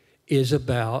pulpit is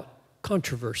about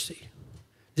controversy.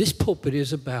 This pulpit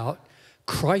is about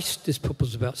Christ. This pulpit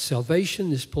is about salvation.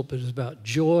 This pulpit is about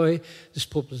joy. This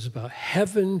pulpit is about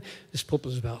heaven. This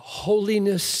pulpit is about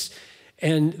holiness.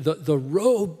 And the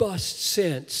robust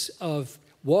sense of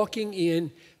walking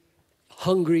in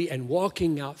hungry and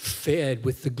walking out fed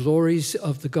with the glories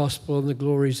of the gospel and the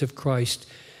glories of Christ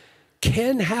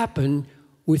can happen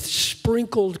with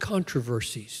sprinkled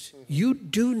controversies. You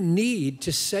do need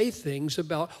to say things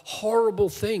about horrible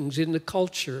things in the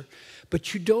culture,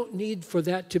 but you don't need for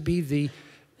that to be the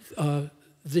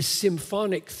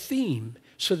symphonic theme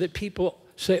so that people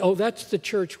say, oh, that's the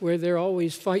church where they're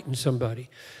always fighting somebody.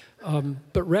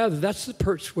 But rather, that's the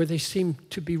church where they seem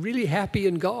to be really happy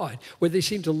in God, where they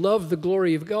seem to love the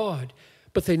glory of God,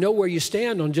 but they know where you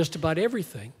stand on just about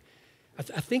everything.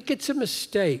 I think it's a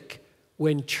mistake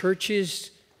when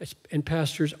churches and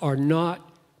pastors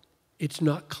it's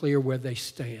not clear where they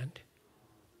stand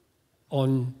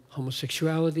on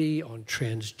homosexuality, on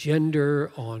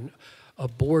transgender, on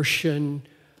abortion,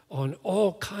 on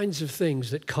all kinds of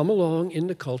things that come along in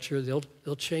the culture.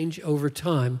 They'll change over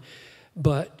time.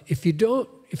 But if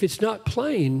it's not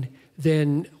plain,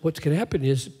 then what's going to happen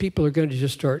is people are going to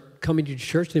just start coming to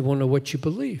church. They won't know what you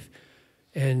believe.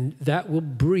 And that will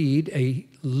breed a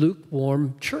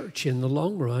lukewarm church in the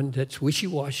long run that's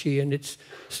wishy-washy in its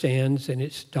stands and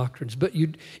its doctrines. But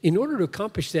in order to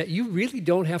accomplish that, you really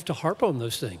don't have to harp on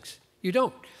those things. You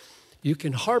don't. You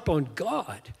can harp on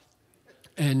God,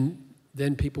 and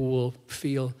then people will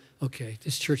feel, okay,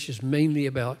 this church is mainly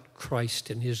about Christ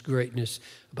and his greatness,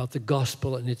 about the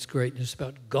gospel and its greatness,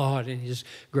 about God and his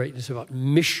greatness, about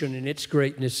mission and its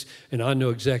greatness, and I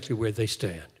know exactly where they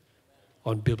stand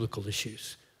on biblical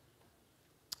issues.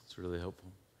 It's really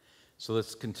helpful. So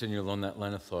let's continue along that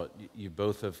line of thought. You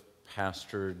both have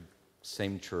pastored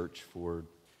same church for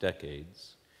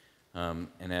decades, and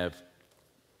have,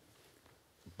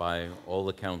 by all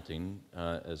accounting,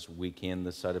 as we can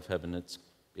this side of heaven,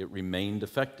 it remained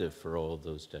effective for all of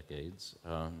those decades.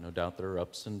 No doubt there are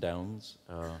ups and downs,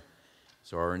 as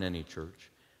there are in any church.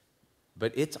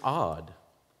 But it's odd.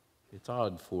 It's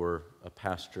odd for a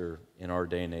pastor in our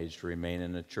day and age to remain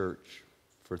in a church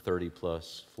for 30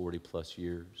 plus, 40 plus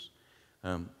years.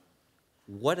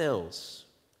 What else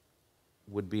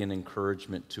would be an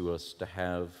encouragement to us to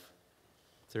have,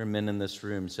 if there are men in this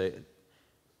room, say,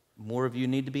 more of you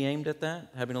need to be aimed at that,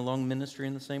 having a long ministry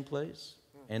in the same place?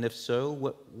 And if so,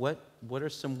 what are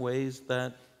some ways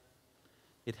that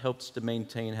it helps to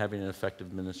maintain having an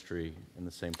effective ministry in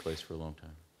the same place for a long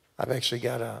time? I've actually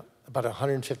got about a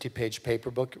 150-page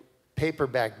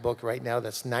paperback book right now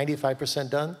that's 95%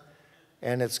 done,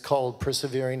 and it's called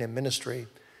Persevering in Ministry.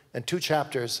 And 2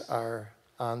 chapters are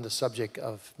on the subject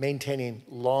of maintaining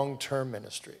long-term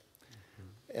ministry.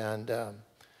 And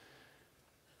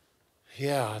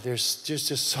there's just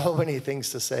so many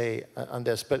things to say on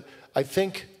this. But I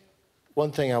think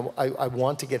one thing I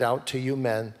want to get out to you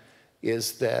men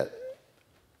is that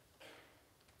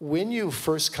when you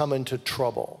first come into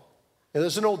trouble, and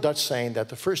there's an old Dutch saying that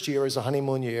the first year is a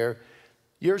honeymoon year.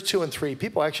 Years 2 and 3,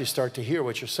 people actually start to hear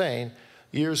what you're saying.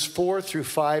 Years 4 through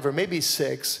 5, or maybe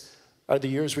 6, are the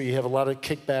years where you have a lot of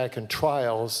kickback and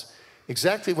trials,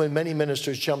 exactly when many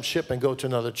ministers jump ship and go to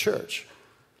another church.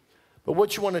 But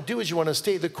what you want to do is you want to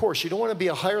stay the course. You don't want to be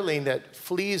a hireling that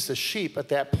flees the sheep at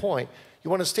that point. You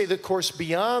want to stay the course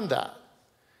beyond that.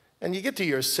 And you get to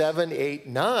year 7, 8,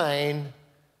 9,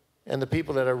 and the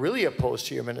people that are really opposed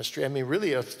to your ministry, I mean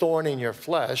really a thorn in your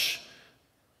flesh,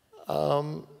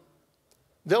 they'll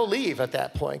leave at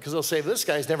that point because they'll say, this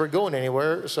guy's never going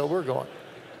anywhere, so we're going.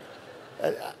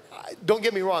 Don't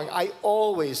get me wrong, I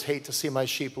always hate to see my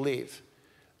sheep leave.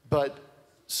 But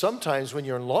sometimes when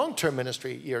you're in long-term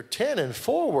ministry, year 10 and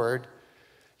forward,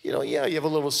 you have a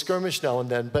little skirmish now and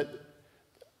then, but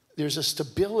there's a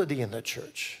stability in the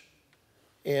church.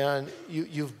 And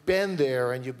you've been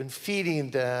there and you've been feeding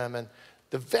them, and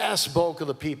the vast bulk of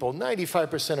the people,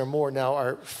 95% or more now,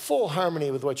 are full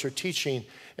harmony with what you're teaching,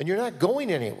 and you're not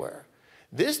going anywhere.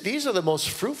 These are the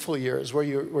most fruitful years where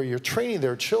you're training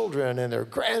their children and their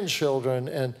grandchildren,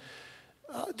 and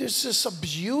there's just a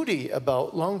beauty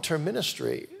about long-term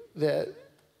ministry that,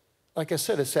 like I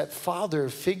said, it's that father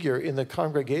figure in the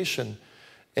congregation,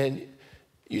 and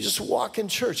you just walk in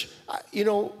church.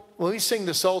 When we sing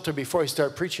the Psalter before I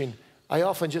start preaching, I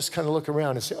often just kind of look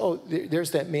around and say, oh, there's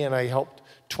that man I helped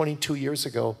 22 years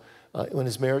ago when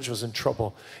his marriage was in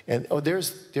trouble. And oh,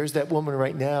 there's that woman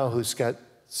right now who's got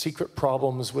secret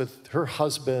problems with her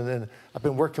husband, and I've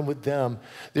been working with them.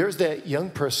 There's that young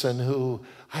person who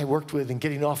I worked with in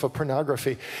getting off of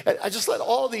pornography. And I just let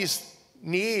all these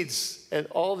needs and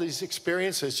all these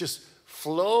experiences just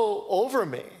flow over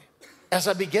me as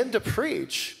I begin to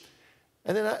preach.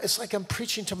 And then it's like I'm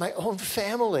preaching to my own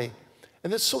family.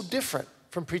 And that's so different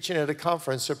from preaching at a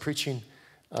conference or preaching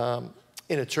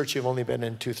in a church you've only been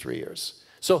in 2-3 years.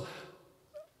 So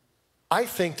I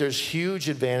think there's huge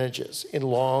advantages in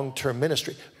long-term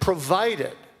ministry,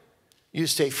 provided you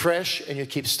stay fresh and you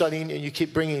keep studying and you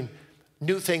keep bringing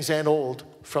new things and old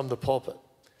from the pulpit.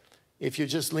 If you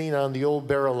just lean on the old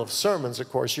barrel of sermons, of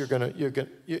course, it's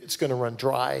going to run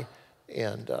dry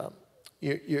and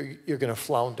you're going to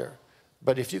flounder.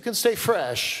 But if you can stay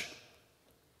fresh,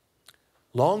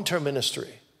 long-term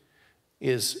ministry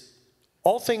is,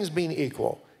 all things being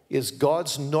equal, is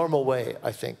God's normal way,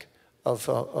 I think,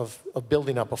 of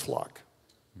building up a flock.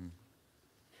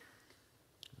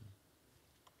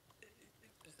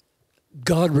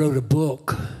 God wrote a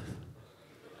book.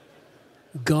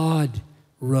 God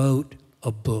wrote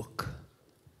a book.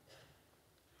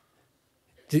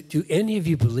 Do any of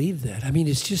you believe that? I mean,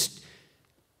 it's just,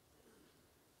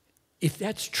 if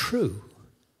that's true,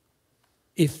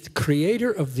 if the creator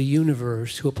of the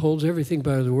universe, who upholds everything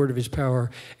by the word of his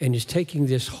power and is taking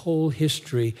this whole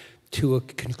history to a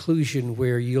conclusion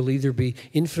where you'll either be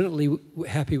infinitely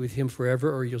happy with him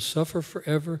forever or you'll suffer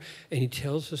forever, and he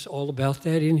tells us all about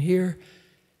that in here,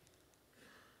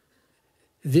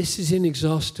 this is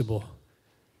inexhaustible.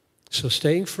 So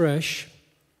staying fresh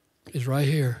is right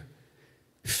here.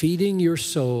 Feeding your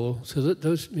soul, so that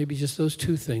those, maybe just those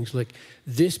two things, like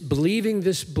this, believing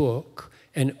this book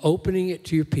and opening it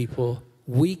to your people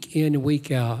week in and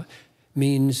week out,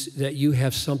 means that you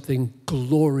have something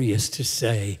glorious to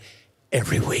say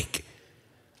every week.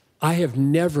 I have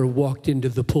never walked into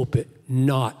the pulpit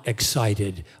not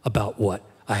excited about what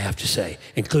I have to say,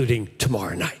 including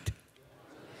tomorrow night.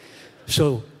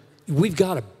 So we've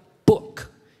got a book.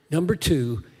 Number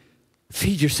 2,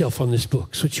 feed yourself on this book.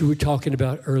 It's what you were talking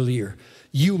about earlier.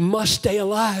 You must stay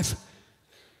alive.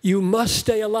 You must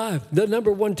stay alive. The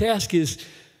number 1 task is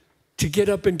to get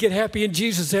up and get happy in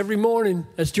Jesus every morning.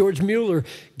 That's George Mueller.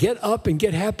 Get up and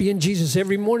get happy in Jesus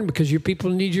every morning because your people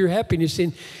need your happiness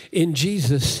in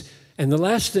Jesus. And the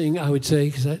last thing I would say,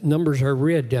 because numbers are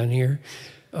red down here,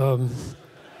 the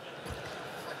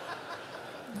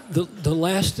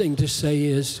last thing to say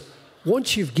is,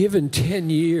 once you've given 10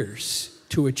 years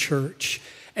to a church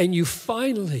and you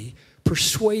finally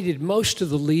persuaded most of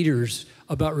the leaders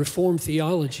about Reformed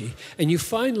theology, and you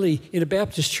finally, in a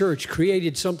Baptist church,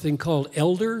 created something called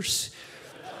elders,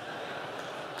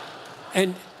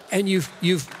 and you've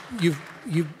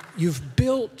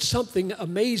built something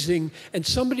amazing, and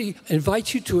somebody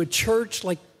invites you to a church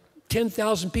like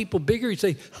 10,000 people bigger, you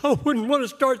say, I wouldn't want to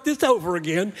start this over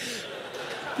again.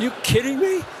 You kidding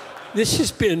me? This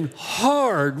has been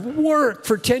hard work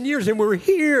for 10 years, and we're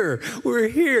here. We're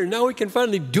here. Now we can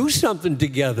finally do something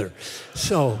together.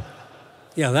 So,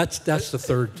 yeah, that's the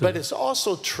third thing. But it's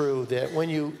also true that when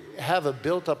you have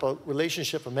built up a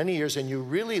relationship for many years and you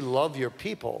really love your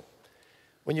people,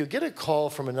 when you get a call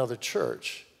from another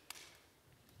church,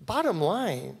 bottom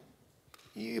line,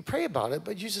 you pray about it,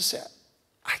 but you just say,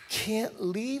 I can't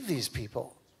leave these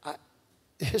people.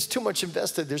 There's too much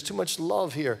invested. There's too much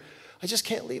love here. I just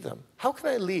can't leave them. How can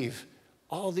I leave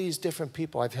all these different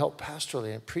people I've helped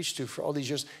pastorally and preached to for all these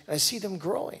years, and I see them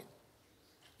growing?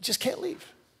 I just can't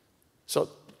leave. So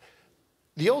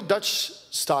the old Dutch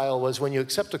style was when you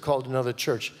accept a call to another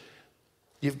church,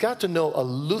 you've got to know a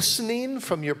loosening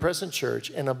from your present church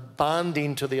and a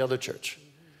bonding to the other church.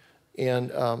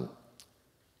 And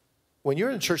when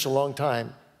you're in church a long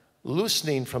time,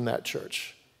 loosening from that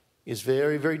church is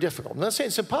very, very difficult. I'm not saying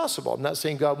it's impossible. I'm not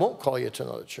saying God won't call you to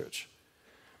another church.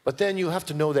 But then you have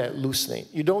to know that loosening.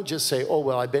 You don't just say, oh,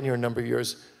 well, I've been here a number of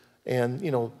years, and,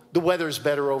 you know, the weather's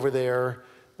better over there.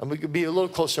 I'm going to be a little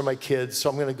closer to my kids,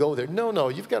 so I'm going to go there. No,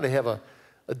 you've got to have a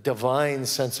divine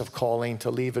sense of calling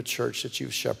to leave a church that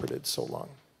you've shepherded so long.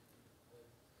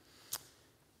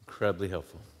 Incredibly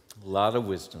helpful. A lot of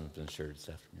wisdom has been shared this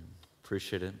afternoon.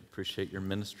 Appreciate it. Appreciate your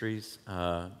ministries.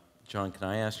 John, can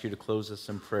I ask you to close us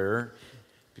in prayer?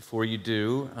 Before you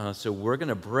do, so we're going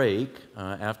to break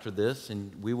after this,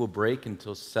 and we will break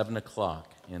until 7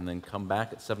 o'clock, and then come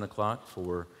back at 7 o'clock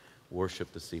for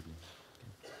worship this evening.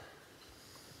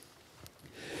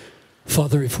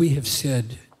 Father, if we have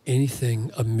said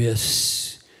anything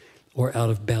amiss or out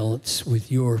of balance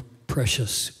with your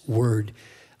precious word,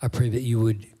 I pray that you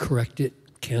would correct it,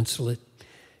 cancel it,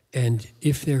 and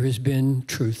if there has been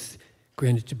truth,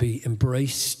 grant it to be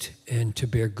embraced and to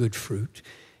bear good fruit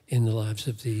in the lives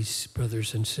of these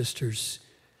brothers and sisters.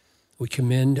 We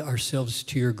commend ourselves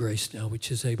to your grace now,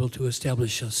 which is able to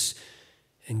establish us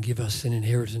and give us an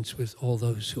inheritance with all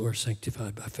those who are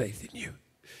sanctified by faith in you.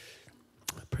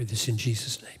 I pray this in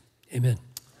Jesus' name. Amen.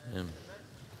 Amen.